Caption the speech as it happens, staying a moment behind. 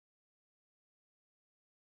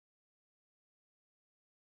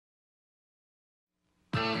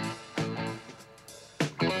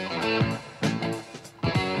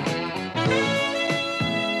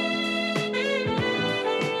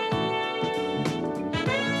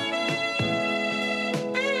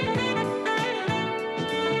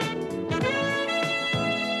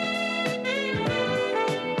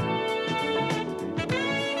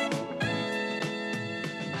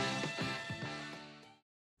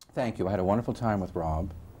Thank you. I had a wonderful time with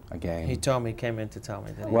Rob, again. He told me, came in to tell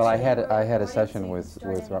me that. Well, I had a session with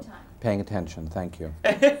Rob. Paying attention. Thank you.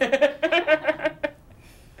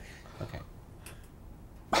 Okay.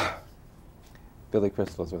 Billy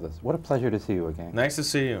Crystal's with us. What a pleasure to see you again. Nice to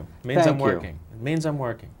see you. It means I'm working. It means I'm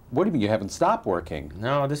working. What do you mean you haven't stopped working?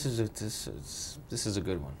 No, this is a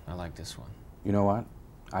good one. I like this one. You know what?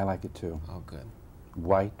 I like it too. Oh, good.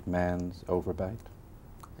 White man's overbite.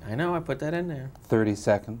 I know. I put that in there. 30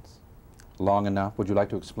 seconds. Long enough. Would you like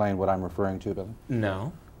to explain what I'm referring to, Billy?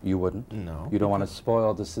 No. You wouldn't? No. You don't want to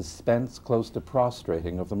spoil the suspense close to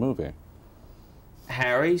prostrating of the movie.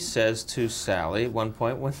 Harry says to Sally at one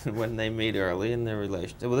point when they meet early in their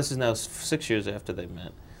relationship, well, this is now 6 years after they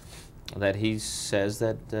met, that he says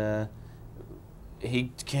that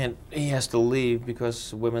he has to leave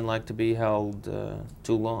because women like to be held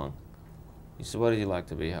too long. He said, what do you like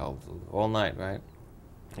to be held? All night, right?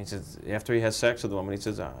 He says, after he has sex with a woman, he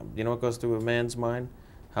says, you know what goes through a man's mind?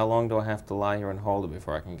 How long do I have to lie here and hold her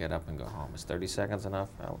before I can get up and go home? Is 30 seconds enough?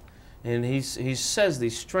 And he says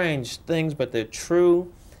these strange things, but they're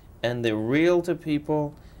true, and they're real to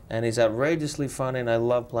people, and he's outrageously funny, and I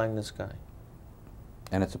love playing this guy.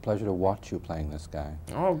 And it's a pleasure to watch you playing this guy.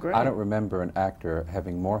 Oh, great. I don't remember an actor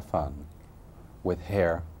having more fun with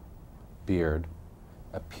hair, beard,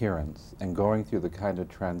 appearance, and going through the kind of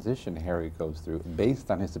transition Harry goes through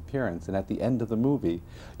based on his appearance, and at the end of the movie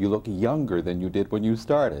you look younger than you did when you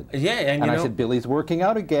started. Yeah, and I said, Billy's working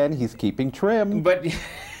out again, he's keeping trim. But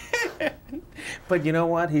but you know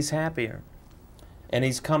what, he's happier, and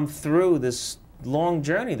he's come through this long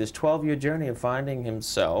journey, this 12-year journey of finding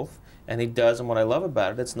himself, and he does, and what I love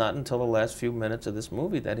about it, it's not until the last few minutes of this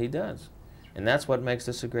movie that he does. And that's what makes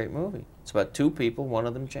this a great movie. It's about two people, one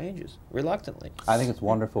of them changes, reluctantly. I think it's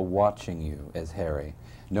wonderful watching you as Harry,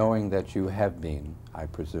 knowing that you have been, I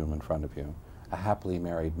presume in front of you, a happily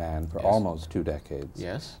married man for almost 2 decades.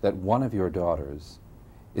 Yes. That one of your daughters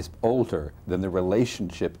is older than the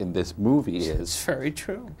relationship in this movie is. It's very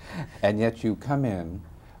true. And yet you come in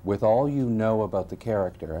with all you know about the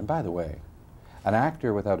character. And by the way, an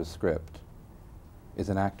actor without a script is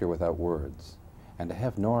an actor without words. And to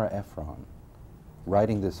have Nora Ephron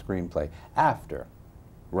writing this screenplay after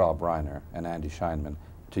Rob Reiner and Andy Scheinman,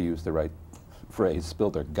 to use the right phrase,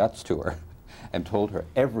 spilled their guts to her and told her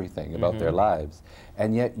everything about their lives.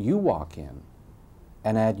 And yet you walk in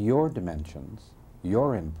and add your dimensions,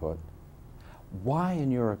 your input. Why,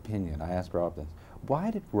 in your opinion, I asked Rob this,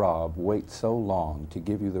 why did Rob wait so long to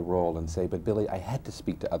give you the role and say, but Billy, I had to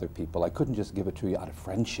speak to other people. I couldn't just give it to you out of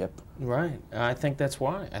friendship. Right. I think that's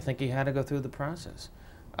why. I think he had to go through the process.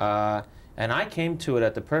 And I came to it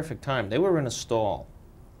at the perfect time. They were in a stall.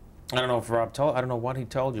 I don't know if Rob told, I don't know what he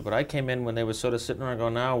told you, but I came in when they were sort of sitting around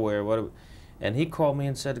going, now where, what? And he called me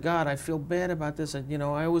and said, God, I feel bad about this. You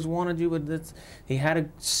know, I always wanted you, but this. He had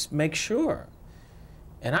to make sure.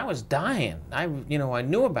 And I was dying. You know, I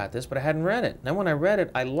knew about this, but I hadn't read it. And then when I read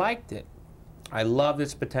it, I liked it. I loved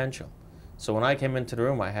its potential. So when I came into the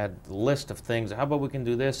room, I had a list of things. How about we can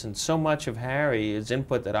do this? And so much of Harry's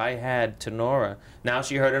input that I had to Nora, now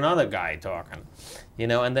she heard another guy talking. You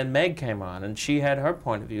know, and then Meg came on, and she had her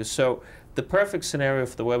point of view. So the perfect scenario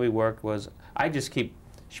for the way we worked was I just keep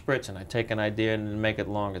spritzing. I take an idea and make it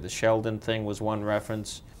longer. The Sheldon thing was one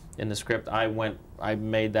reference in the script. I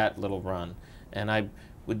made that little run. And I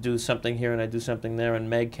would do something here and I'd do something there, and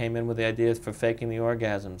Meg came in with the idea for faking the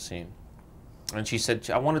orgasm scene. And she said,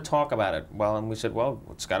 I want to talk about it. Well, and we said, well,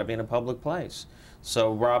 it's got to be in a public place.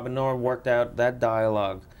 So Rob and Nora worked out that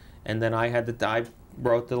dialogue, and then I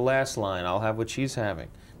wrote the last line, I'll have what she's having.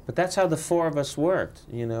 But that's how the four of us worked,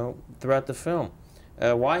 you know, throughout the film.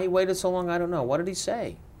 Why he waited so long, I don't know. What did he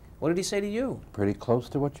say? What did he say to you? Pretty close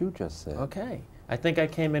to what you just said. Okay. I think I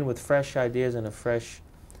came in with fresh ideas and a fresh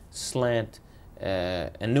slant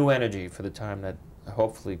and new energy for the time that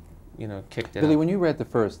hopefully, you know, kicked it Billy, up. when you read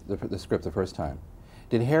the script the first time,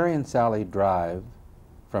 did Harry and Sally drive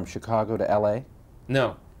from Chicago to L.A.?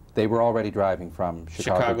 No. They were already driving from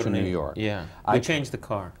Chicago to New York. Yeah. We changed the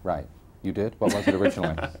car. Right. You did? What was it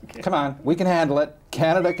originally? Okay. Come on, we can handle it.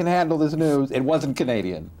 Canada can handle this news. It wasn't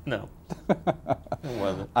Canadian. No. It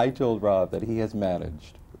wasn't. I told Rob that he has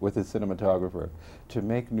managed, with his cinematographer, to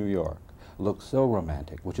make New York look so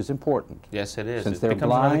romantic, which is important. Yes, it is. Since it they're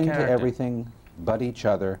blind to character. everything but each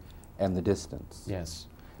other and the distance. Yes.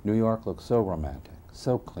 New York looks so romantic,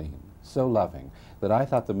 so clean, so loving, that I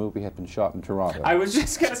thought the movie had been shot in Toronto. I was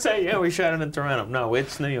just going to say, yeah, we shot it in Toronto. No,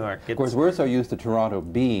 it's New York. Of course, we're so used to Toronto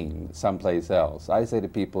being someplace else. I say to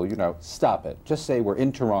people, you know, stop it. Just say we're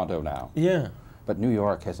in Toronto now. Yeah. But New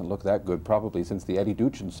York hasn't looked that good probably since the Eddie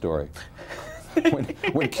Duchin story.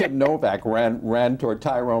 when Kim Novak ran toward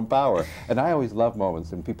Tyrone Power. And I always love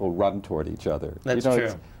moments when people run toward each other. That's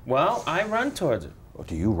true. Well, I run towards it. Oh,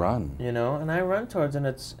 do you run? You know, and I run towards it,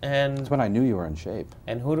 and That's when I knew you were in shape.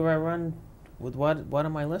 And who do I run with? What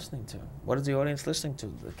am I listening to? What is the audience listening to?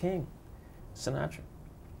 The King, Sinatra.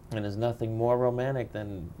 And there's nothing more romantic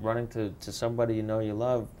than running to somebody you know you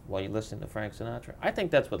love while you're listening to Frank Sinatra. I think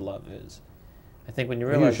that's what love is. I think when you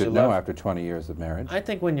realize you should know after 20 years of marriage. I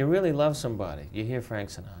think when you really love somebody, you hear Frank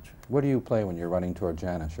Sinatra. What do you play when you're running toward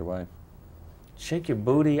Janice, your wife? Shake your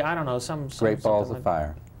booty. I don't know. Great Balls of like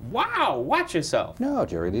Fire. Wow! Watch yourself. No,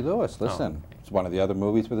 Jerry Lee Lewis. Listen, it's one of the other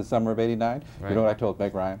movies for the summer of '89. Right. You know what I told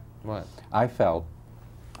Meg Ryan? What? I felt,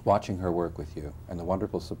 watching her work with you, and the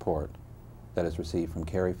wonderful support that is received from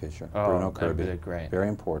Carrie Fisher, Bruno Kirby. They're great. Very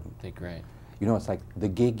important. They're great. You know, it's like the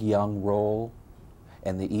Gig Young role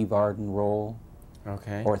and the Eve Arden role.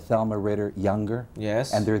 Okay. Or Thelma Ritter younger.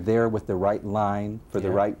 Yes. And they're there with the right line for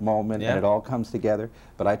the right moment, and it all comes together.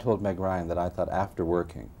 But I told Meg Ryan that I thought after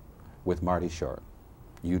working with Marty Short,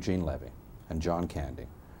 Eugene Levy, and John Candy,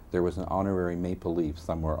 there was an honorary maple leaf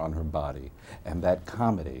somewhere on her body, and that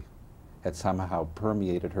comedy had somehow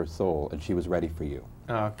permeated her soul, and she was ready for you.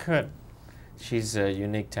 Oh, good. She's a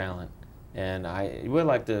unique talent. And we're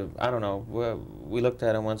like the, I don't know, we looked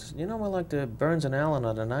at it once, you know, we're like the Burns and Allen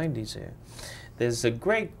of the 90s here. There's a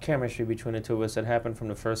great chemistry between the two of us that happened from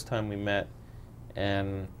the first time we met.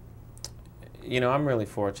 And, you know, I'm really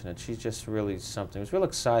fortunate. She's just really something. It was real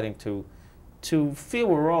exciting to feel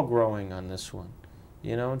we're all growing on this one.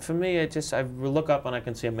 You know, and for me, I look up and I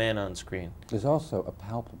can see a man on screen. There's also a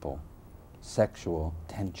palpable sexual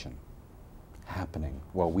tension happening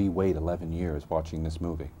while we wait 11 years watching this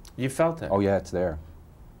movie. You felt it? Oh yeah, it's there.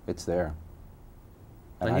 It's there.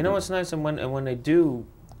 And you know what's nice? And when they do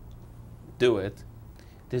it,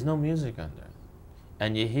 there's no music under it.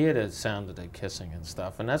 And you hear the sound of them kissing and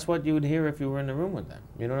stuff. And that's what you would hear if you were in the room with them.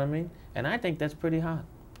 You know what I mean? And I think that's pretty hot.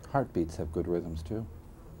 Heartbeats have good rhythms too.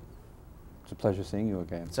 It's a pleasure seeing you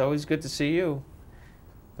again. It's always good to see you.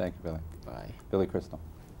 Thank you, Billy. Bye. Billy Crystal.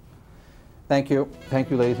 Thank you. Thank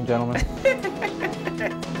you, ladies and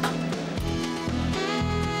gentlemen.